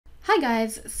Hi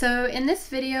guys, so in this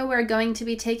video we're going to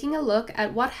be taking a look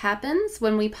at what happens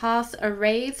when we pass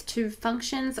arrays to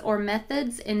functions or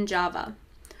methods in Java.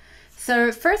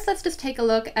 So first let's just take a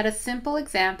look at a simple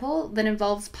example that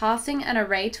involves passing an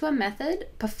array to a method,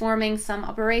 performing some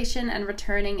operation and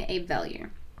returning a value.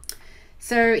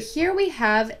 So here we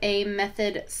have a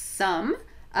method sum,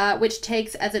 which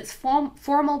takes as its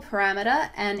formal parameter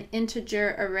an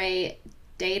integer array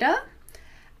data.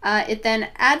 It then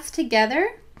adds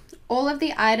together all of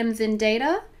the items in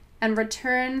data and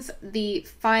returns the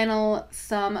final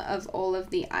sum of all of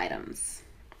the items.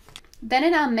 Then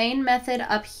in our main method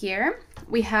up here,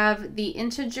 we have the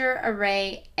integer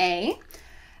array a,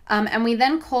 and we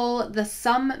then call the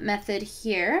sum method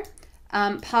here,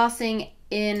 passing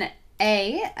in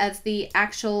a as the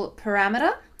actual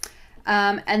parameter,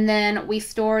 and then we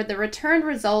store the returned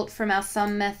result from our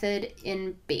sum method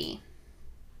in b.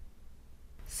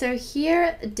 So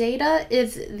here, data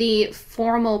is the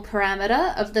formal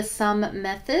parameter of the sum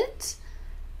method.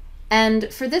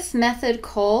 And for this method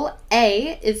call,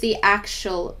 a is the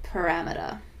actual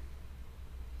parameter.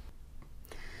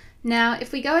 Now,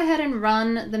 if we go ahead and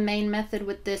run the main method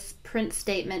with this print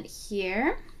statement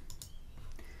here,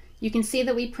 you can see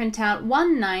that we print out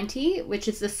 190, which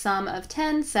is the sum of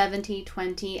 10, 70,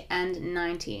 20, and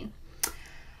 90.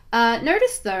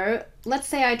 Notice though, let's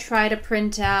say I try to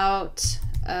print out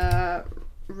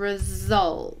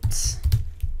result,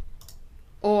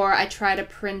 or I try to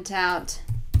print out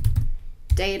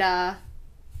data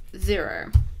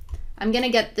 0. I'm going to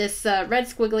get this red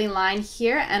squiggly line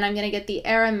here, and I'm going to get the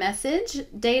error message,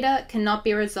 data cannot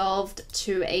be resolved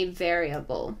to a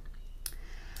variable.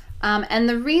 And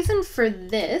the reason for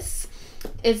this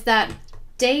is that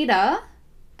data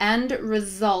and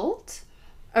result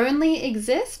only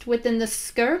exist within the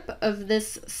scope of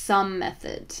this sum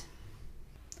method.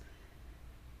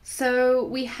 So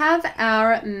we have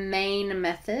our main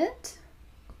method,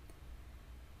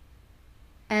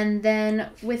 and then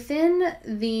within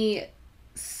the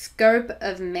scope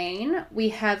of main, we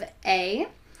have a,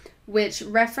 which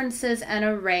references an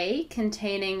array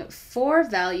containing 4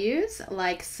 values,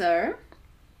 like so,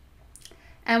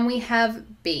 and we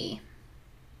have b.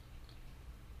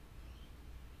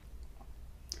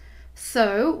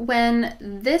 So when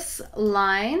this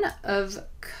line of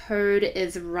code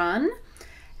is run,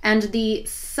 and the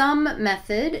sum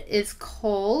method is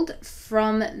called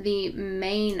from the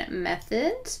main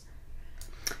method,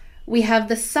 we have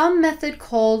the sum method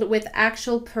called with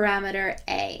actual parameter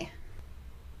a.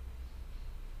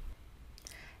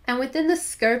 And within the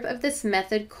scope of this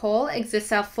method call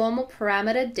exists our formal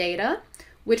parameter data,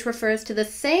 which refers to the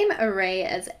same array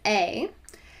as a.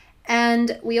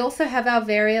 And we also have our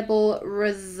variable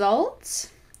result,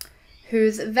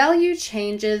 whose value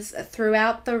changes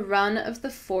throughout the run of the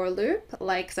for loop,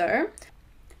 like so,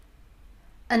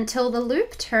 until the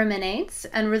loop terminates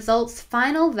and result's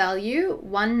final value,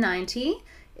 190,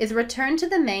 is returned to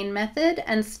the main method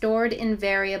and stored in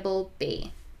variable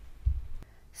b.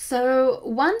 So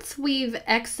once we've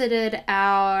exited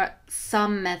our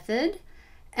sum method,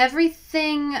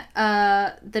 everything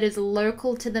that is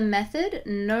local to the method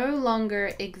no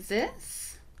longer exists.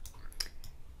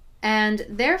 And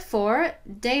therefore,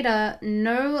 data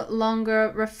no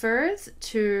longer refers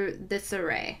to this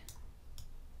array.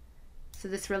 So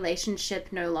this relationship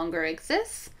no longer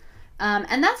exists.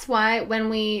 And that's why when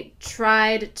we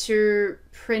tried to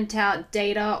print out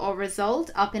data or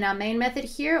result up in our main method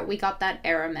here, we got that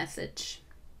error message.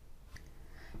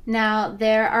 Now,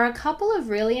 there are a couple of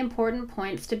really important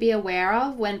points to be aware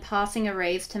of when passing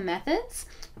arrays to methods.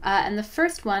 And the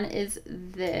first one is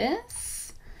this.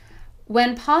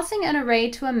 When passing an array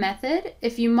to a method,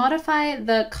 if you modify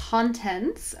the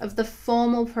contents of the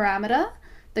formal parameter,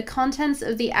 the contents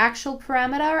of the actual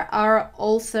parameter are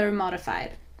also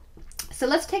modified. So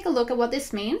let's take a look at what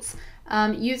this means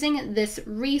using this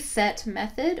reset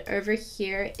method over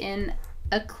here in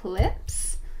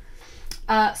Eclipse.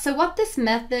 So what this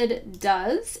method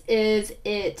does is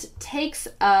it takes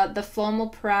the formal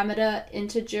parameter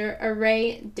integer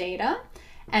array data,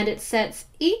 and it sets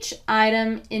each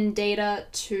item in data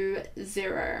to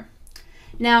 0.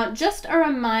 Now, just a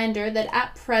reminder that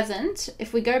at present,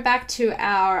 if we go back to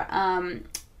our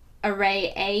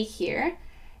array A here,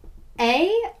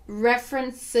 A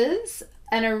references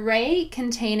an array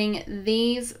containing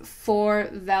these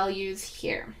 4 values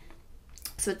here.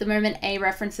 So at the moment, A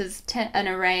references an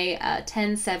array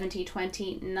 10, 70,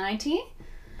 20, 90.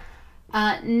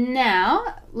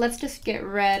 Now, let's just get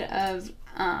rid of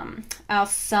our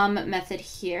sum method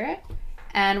here,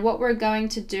 and what we're going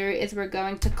to do is we're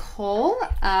going to call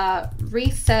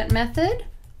reset method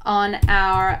on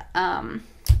our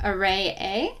array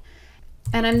A.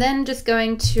 And I'm then just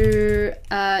going to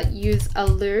use a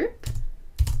loop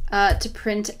to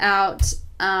print out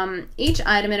each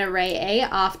item in array A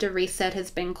after reset has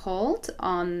been called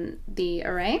on the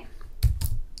array.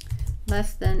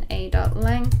 Less than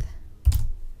a.length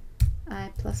I++.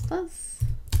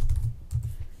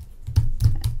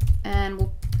 And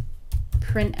we'll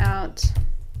print out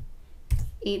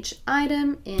each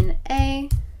item in A.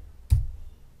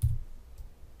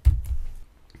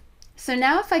 So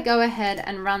now if I go ahead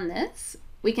and run this,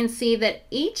 we can see that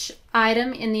each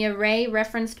item in the array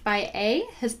referenced by A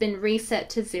has been reset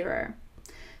to 0.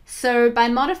 So by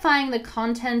modifying the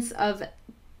contents of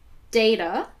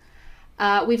data,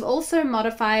 we've also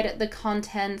modified the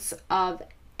contents of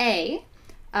A,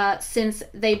 since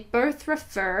they both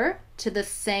refer to the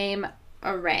same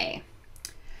array.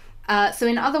 So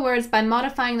in other words, by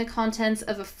modifying the contents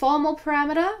of a formal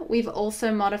parameter, we've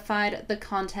also modified the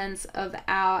contents of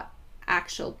our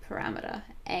actual parameter,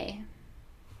 A.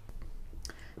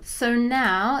 So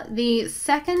now, the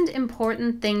second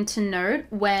important thing to note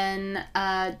when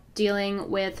dealing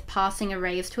with passing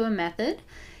arrays to a method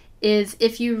is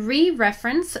if you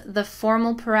re-reference the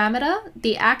formal parameter,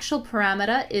 the actual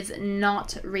parameter is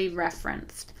not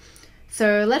re-referenced.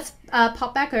 So let's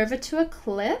pop back over to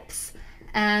Eclipse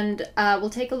and we'll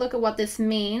take a look at what this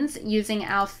means using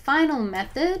our final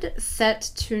method,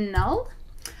 set_to_null.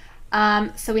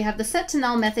 So we have the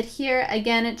set_to_null method here.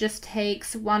 Again, it just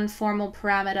takes one formal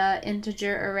parameter,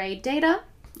 integer array data,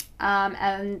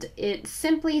 and it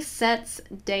simply sets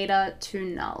data to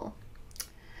null.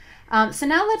 So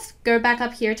now let's go back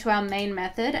up here to our main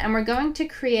method, and we're going to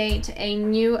create a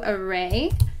new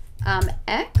array,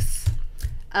 x,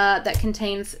 that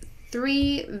contains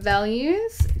 3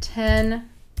 values, 10,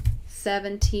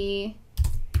 70,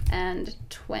 and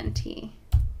 20.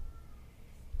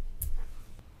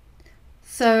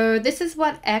 So this is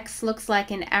what x looks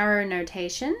like in arrow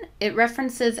notation. It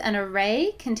references an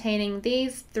array containing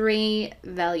these 3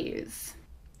 values.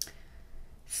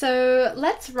 So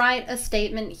let's write a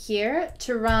statement here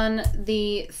to run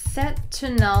the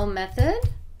set_to_null method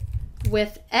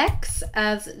with x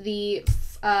as the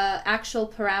actual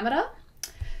parameter.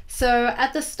 So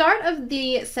at the start of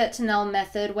the set_to_null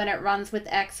method, when it runs with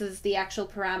x as the actual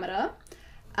parameter,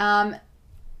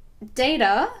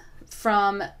 data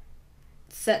from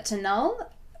set_to_null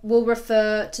will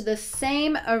refer to the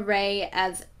same array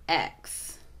as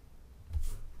x.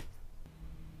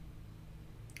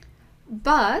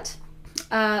 But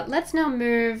let's now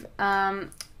move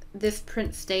this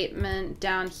print statement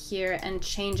down here and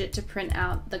change it to print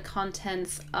out the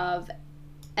contents of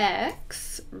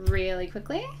x really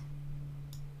quickly.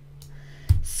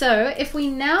 So if we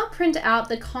now print out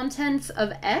the contents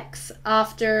of x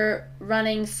after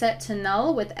running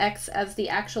set_to_null with x as the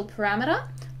actual parameter,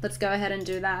 let's go ahead and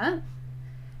do that.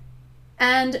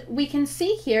 And we can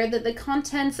see here that the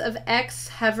contents of x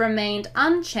have remained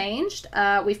unchanged.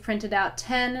 We've printed out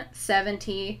 10,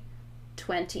 70,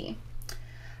 20.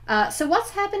 So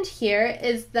what's happened here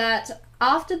is that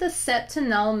after the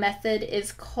set_to_null method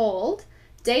is called,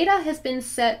 data has been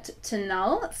set to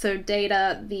null, so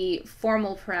data, the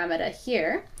formal parameter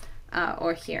here,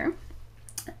 or here.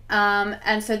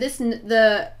 And so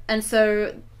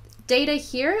data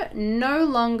here no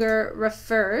longer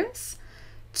refers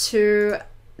to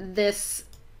this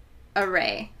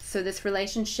array. So this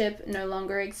relationship no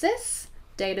longer exists.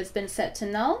 Data's been set to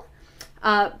null,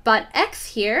 but x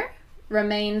here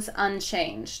remains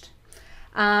unchanged.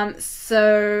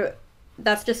 So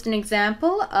that's just an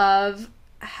example of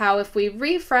how if we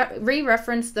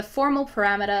re-reference the formal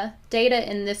parameter, data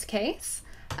in this case,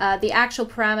 the actual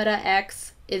parameter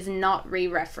x is not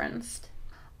re-referenced.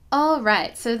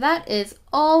 Alright, so that is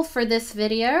all for this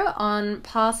video on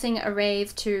passing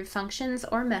arrays to functions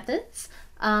or methods.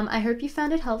 I hope you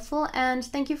found it helpful, and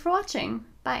thank you for watching.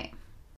 Bye.